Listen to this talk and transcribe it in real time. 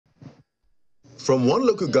From one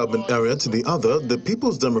local government area to the other, the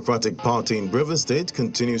People's Democratic Party in Rivers State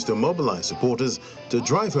continues to mobilize supporters to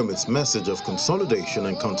drive home its message of consolidation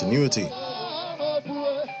and continuity.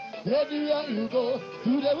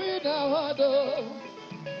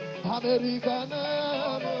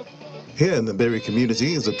 Here in the Berry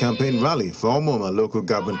community is a campaign rally for Omoma local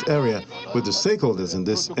government area, with the stakeholders in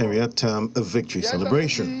this area term a victory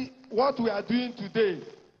celebration. What we are doing today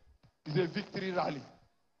is a victory rally.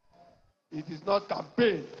 It is not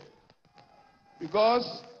campaign,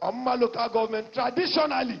 because Omoma local government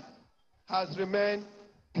traditionally has remained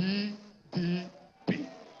PDP.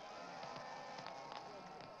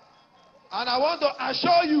 And I want to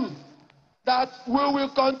assure you that we will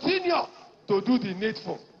continue to do the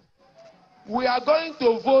needful. We are going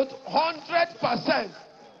to vote 100%.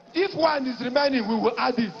 If one is remaining, we will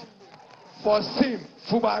add it for Sim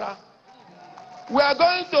Fubara. We are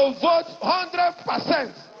going to vote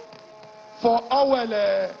 100% for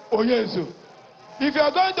Owele Oyezu. If you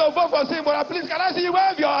are going to vote for Sim Fubara, please can I see you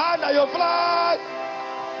wave your hand and your flag?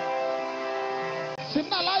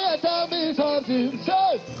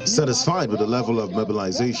 Satisfied with the level of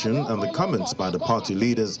mobilization and the comments by the party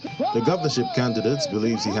leaders, the governorship candidate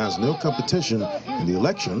believes he has no competition in the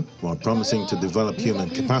election while promising to develop human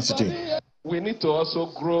capacity. We need to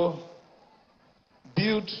also grow,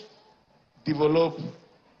 build, develop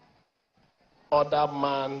other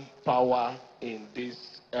manpower in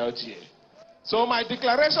this LGA. So my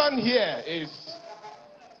declaration here is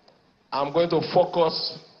I'm going to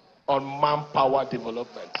focus on manpower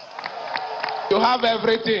development. You have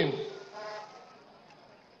everything,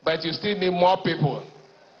 but you still need more people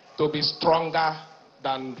to be stronger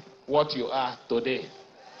than what you are today.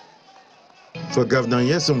 For Governor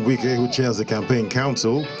Wike, who chairs the campaign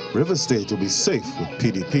council, Rivers State will be safe with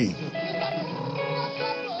PDP.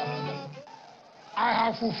 I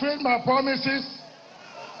have fulfilled my promises,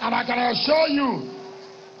 and I can assure you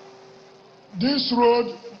this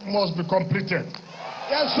road must be completed.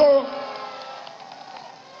 Yes, so,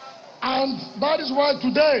 and that is why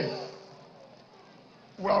today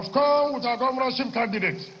we have come with our governorship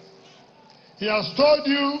candidate. He has told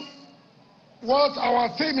you what our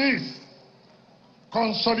theme is: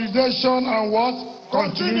 consolidation and what?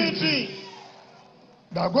 Continuity.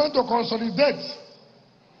 They are going to consolidate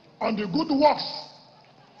on the good works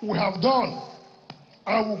we have done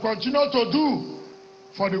and will continue to do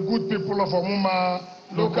for the good people of Omoma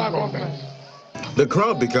local government. The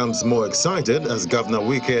crowd becomes more excited as Governor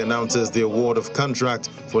Wike announces the award of contract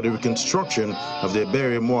for the reconstruction of the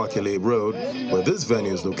Ebere-Moakele Road, where this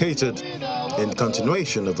venue is located, in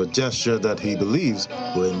continuation of a gesture that he believes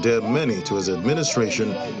will endear many to his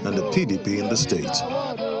administration and the PDP in the state.